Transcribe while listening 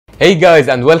Hey guys,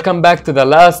 and welcome back to the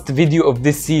last video of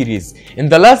this series. In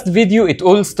the last video, it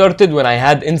all started when I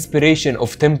had inspiration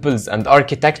of temples and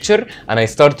architecture and I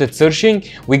started searching.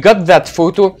 We got that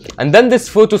photo and then this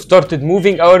photo started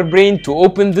moving our brain to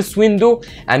open this window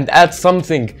and add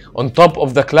something on top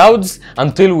of the clouds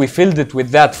until we filled it with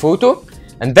that photo.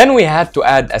 And then we had to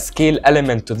add a scale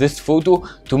element to this photo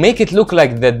to make it look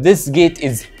like that this gate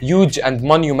is huge and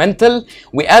monumental.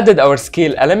 We added our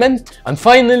scale element and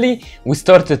finally we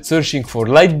started searching for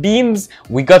light beams.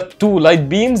 We got two light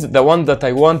beams, the one that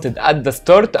I wanted at the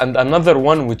start and another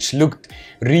one which looked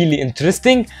really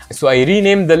interesting. So I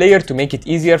renamed the layer to make it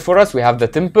easier for us. We have the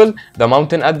temple, the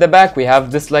mountain at the back, we have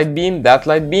this light beam, that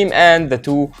light beam, and the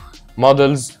two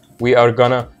models we are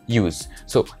gonna use.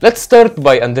 So let's start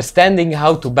by understanding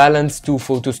how to balance two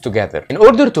photos together. In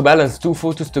order to balance two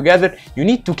photos together, you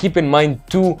need to keep in mind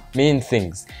two main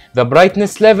things: the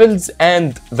brightness levels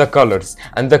and the colors.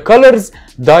 And the colors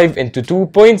dive into 2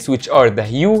 points, which are the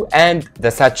hue and the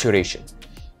saturation.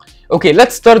 Okay,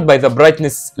 let's start by the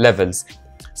brightness levels.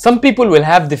 Some people will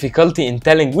have difficulty in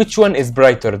telling which one is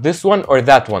brighter, this one or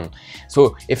that one.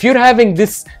 So if you're having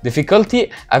this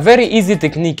difficulty, a very easy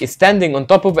technique is standing on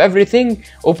top of everything,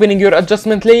 opening your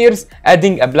adjustment layers,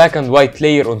 adding a black and white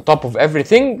layer on top of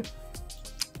everything,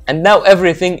 and now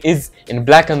everything is in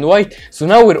black and white. So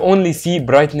now we'll only see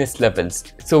brightness levels.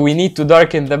 So we need to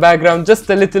darken the background just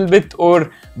a little bit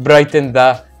or brighten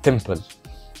the temple.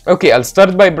 Okay, I'll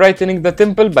start by brightening the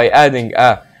temple by adding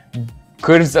a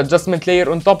curves adjustment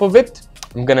layer on top of it.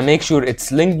 I'm gonna make sure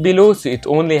it's linked below so it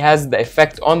only has the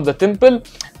effect on the temple.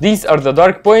 These are the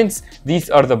dark points, these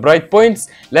are the bright points.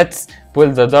 Let's pull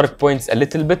the dark points a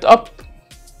little bit up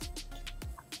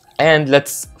and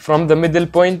let's, from the middle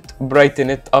point, brighten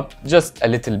it up just a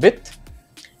little bit.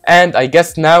 And I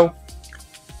guess now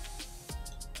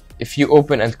if you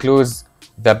open and close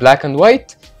the black and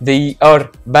white, they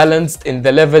are balanced in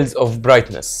the levels of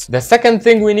brightness. The second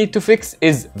thing we need to fix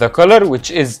is the color, which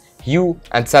is hue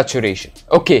and saturation.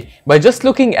 Okay, by just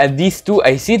looking at these two,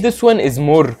 I see this one is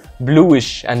more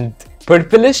bluish and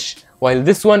purplish, while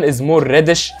this one is more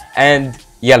reddish and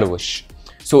yellowish.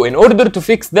 So in order to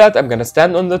fix that, I'm gonna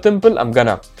stand on the temple, I'm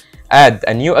gonna add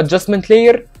a new adjustment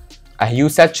layer, a hue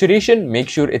saturation, make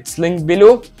sure it's linked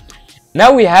below.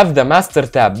 Now we have the master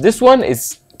tab. This one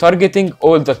is targeting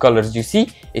all the colors. You see,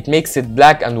 it makes it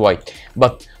black and white,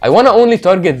 but I want to only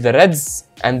target the reds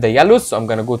and the yellows, so I'm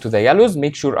gonna go to the yellows,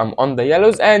 make sure I'm on the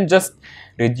yellows and just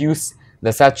reduce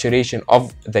the saturation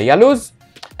of the yellows.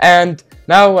 And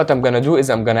now what I'm gonna do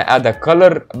is I'm gonna add a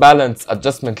color balance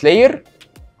adjustment layer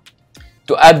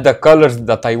to add the colors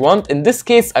that I want. In this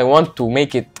case, I want to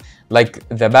make it like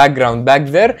the background back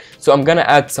there, so I'm gonna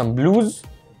add some blues,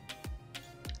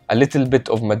 a little bit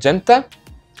of magenta,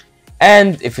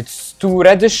 and if it's too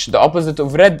reddish, the opposite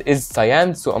of red is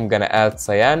cyan, so I'm gonna add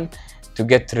cyan to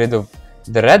get rid of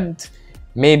the red.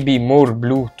 Maybe more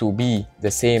blue to be the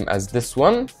same as this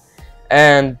one.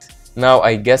 And now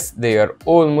I guess they are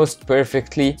almost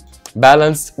perfectly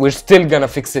balanced. We're still gonna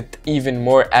fix it even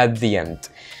more at the end.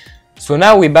 So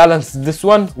now we balance this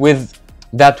one with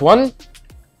that one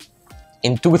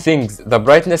in two things: the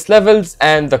brightness levels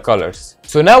and the colors.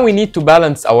 So now we need to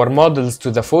balance our models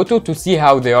to the photo to see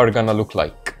how they are gonna look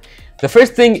like. The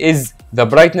first thing is the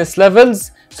brightness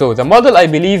levels. So the model, I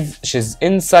believe she's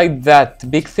inside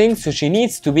that big thing, so she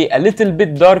needs to be a little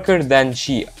bit darker than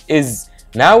she is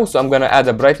now. So I'm gonna add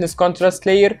a brightness contrast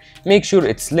layer, make sure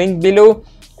it's linked below,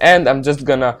 and I'm just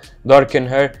gonna darken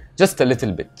her just a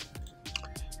little bit.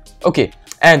 Okay,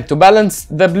 and to balance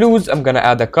the blues, I'm gonna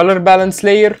add a color balance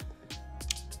layer,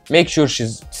 make sure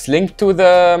she's linked to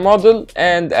the model,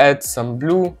 and add some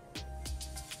blue,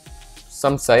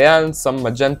 some cyan, some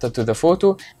magenta to the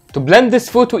photo. To blend this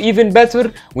photo even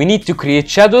better, we need to create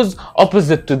shadows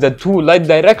opposite to the two light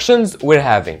directions we're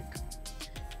having.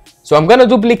 So I'm gonna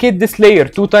duplicate this layer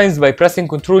 2 times by pressing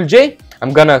Ctrl J.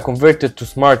 I'm gonna convert it to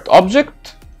Smart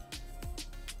Object.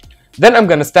 Then I'm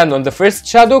gonna stand on the first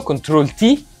shadow, Ctrl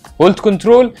T, hold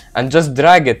Ctrl, and just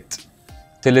drag it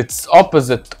till it's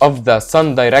opposite of the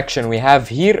sun direction we have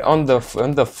here on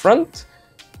the front.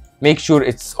 Make sure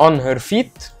it's on her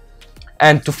feet.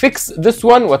 And to fix this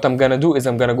one, what I'm gonna do is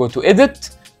I'm gonna go to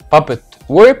Edit, Puppet,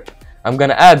 Warp. I'm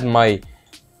gonna add my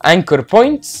anchor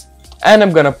points and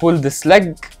I'm gonna pull this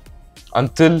leg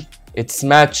until it's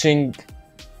matching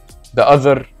the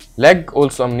other leg.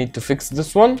 Also, I need to fix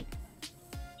this one.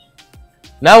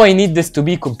 Now I need this to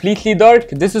be completely dark.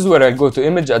 This is where I'll go to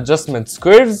Image Adjustments,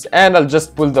 Curves, and I'll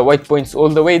just pull the white points all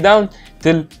the way down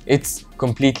till it's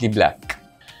completely black.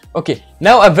 Okay,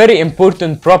 now a very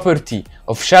important property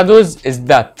of shadows is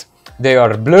that they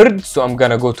are blurred, so I'm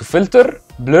gonna go to filter,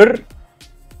 blur,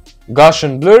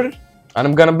 Gaussian blur, and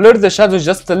I'm gonna blur the shadows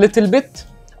just a little bit.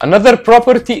 Another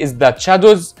property is that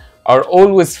shadows are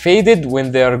always faded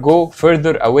when they go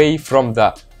further away from the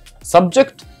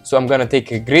subject. So I'm gonna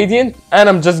take a gradient and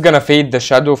I'm just gonna fade the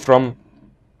shadow from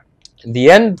the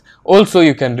end. Also,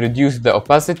 you can reduce the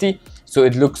opacity so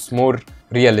it looks more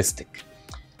realistic.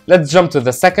 Let's jump to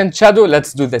the second shadow.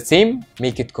 Let's do the same.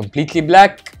 Make it completely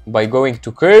black by going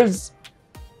to curves.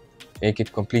 Make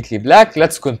it completely black.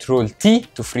 Let's Control T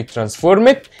to free transform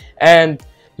it, and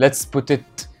let's put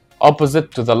it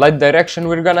opposite to the light direction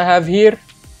we're gonna have here.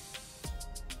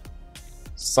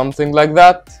 Something like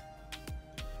that.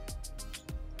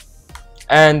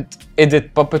 And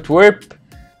edit puppet warp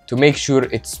to make sure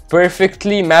it's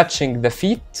perfectly matching the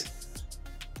feet.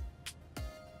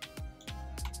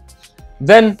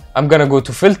 Then I'm gonna go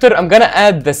to filter. I'm gonna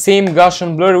add the same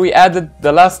Gaussian blur we added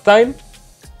the last time.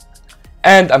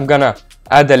 And I'm gonna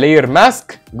add a layer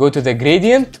mask, go to the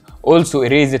gradient, also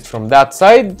erase it from that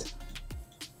side.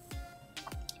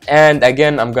 And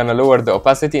again, I'm gonna lower the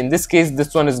opacity. In this case,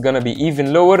 this one is gonna be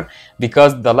even lower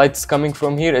because the light's coming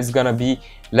from here is gonna be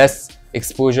less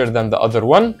exposure than the other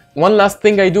one. One last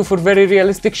thing I do for very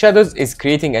realistic shadows is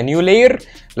creating a new layer.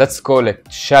 Let's call it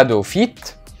shadow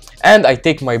feet. And I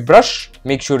take my brush,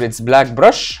 make sure it's black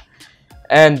brush,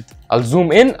 and I'll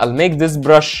zoom in. I'll make this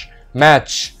brush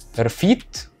match her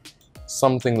feet,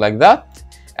 something like that.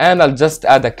 And I'll just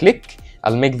add a click.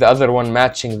 I'll make the other one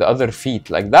matching the other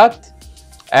feet like that.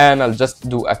 And I'll just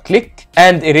do a click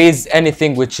and erase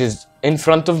anything which is in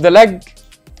front of the leg,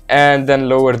 and then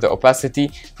lower the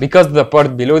opacity because the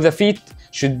part below the feet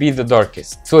should be the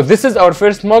darkest. So this is our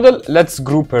first model. Let's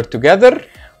group her together.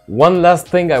 One last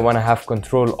thing I want to have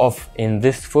control of in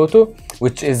this photo,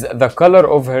 which is the color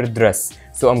of her dress.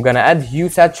 So I'm gonna add hue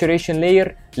saturation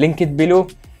layer, link it below,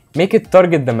 make it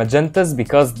target the magentas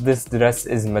because this dress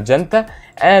is magenta,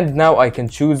 and now I can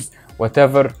choose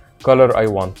whatever color I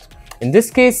want. In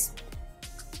this case,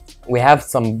 we have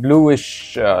some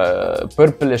bluish,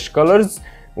 purplish colors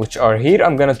which are here.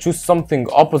 I'm gonna choose something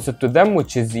opposite to them,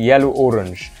 which is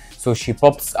yellow-orange, so she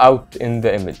pops out in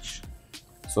the image.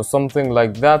 So something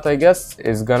like that, I guess,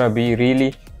 is gonna be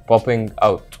really popping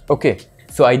out. Okay,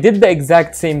 so I did the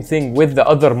exact same thing with the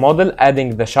other model,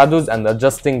 adding the shadows and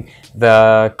adjusting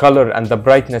the color and the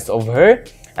brightness of her.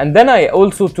 And then I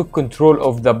also took control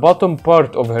of the bottom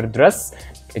part of her dress.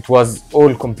 It was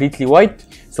all completely white,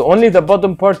 so only the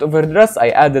bottom part of her dress I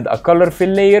added a color fill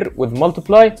layer with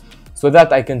multiply so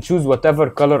that I can choose whatever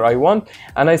color I want.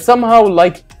 And I somehow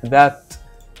liked that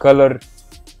color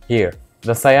here,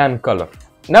 the cyan color.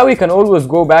 Now you can always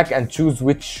go back and choose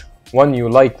which one you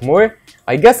like more.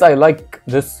 I guess I like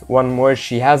this one more.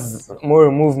 She has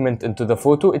more movement into the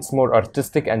photo. It's more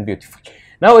artistic and beautiful.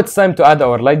 Now it's time to add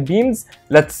our light beams.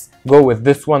 Let's go with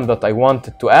this one that I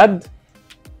wanted to add.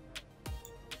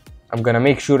 I'm gonna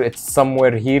make sure it's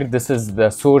somewhere here. This is the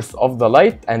source of the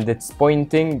light and it's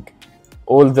pointing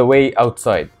all the way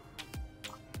outside.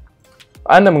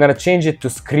 And I'm gonna change it to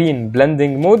screen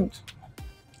blending mode.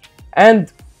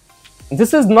 And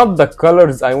this is not the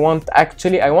colors I want.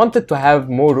 Actually, I wanted to have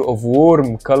more of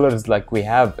warm colors like we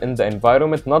have in the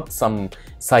environment, not some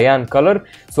cyan color.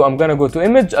 So I'm gonna go to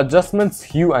image, adjustments,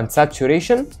 hue and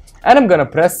saturation, and I'm gonna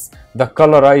press the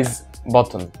colorize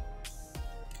button.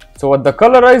 So what the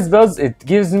colorize does, it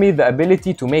gives me the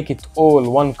ability to make it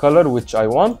all one color, which I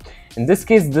want. In this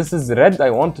case, this is red. I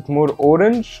want it more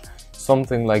orange,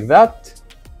 something like that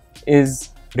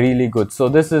is really good. So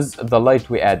this is the light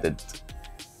we added.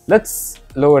 Let's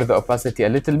lower the opacity a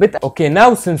little bit. Okay,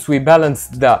 now since we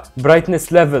balanced the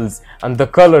brightness levels and the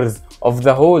colors of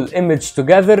the whole image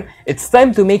together, it's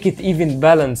time to make it even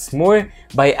balance more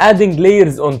by adding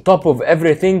layers on top of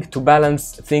everything to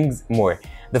balance things more.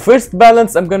 The first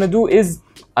balance I'm gonna do is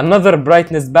another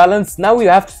brightness balance. Now you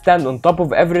have to stand on top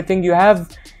of everything you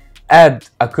have, add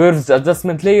a curves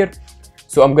adjustment layer.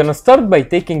 So I'm gonna start by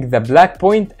taking the black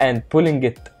point and pulling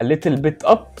it a little bit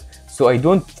up so I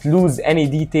don't lose any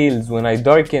details when I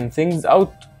darken things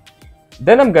out.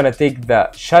 Then I'm gonna take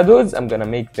the shadows, I'm gonna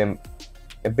make them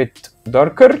a bit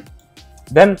darker.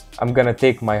 Then I'm gonna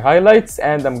take my highlights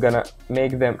and I'm gonna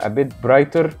make them a bit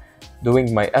brighter,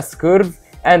 doing my S curve.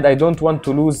 And I don't want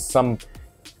to lose some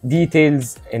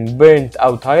details in burnt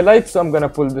out highlights, so I'm gonna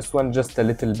pull this one just a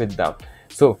little bit down.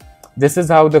 So this is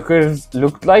how the curves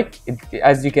looked like.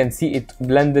 As you can see, it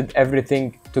blended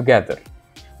everything together.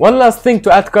 One last thing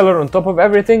to add color on top of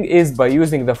everything is by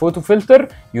using the photo filter.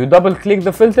 You double click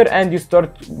the filter and you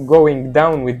start going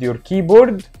down with your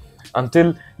keyboard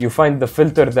until you find the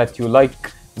filter that you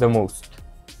like the most.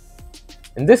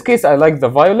 In this case, I like the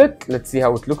violet. Let's see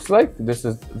how it looks like. This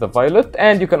is the violet,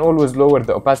 and you can always lower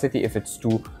the opacity if it's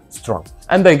too strong.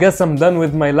 And I guess I'm done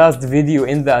with my last video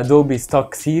in the Adobe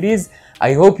Stock series.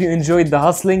 I hope you enjoyed the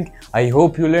hustling. I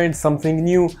hope you learned something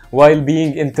new while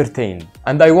being entertained.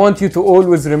 And I want you to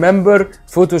always remember,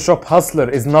 Photoshop Hustler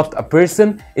is not a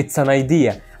person, it's an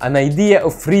idea. An idea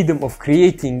of freedom of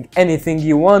creating anything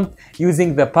you want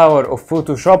using the power of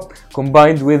Photoshop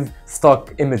combined with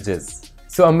stock images.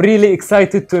 So I'm really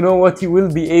excited to know what you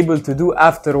will be able to do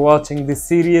after watching this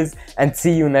series, and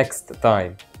see you next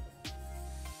time.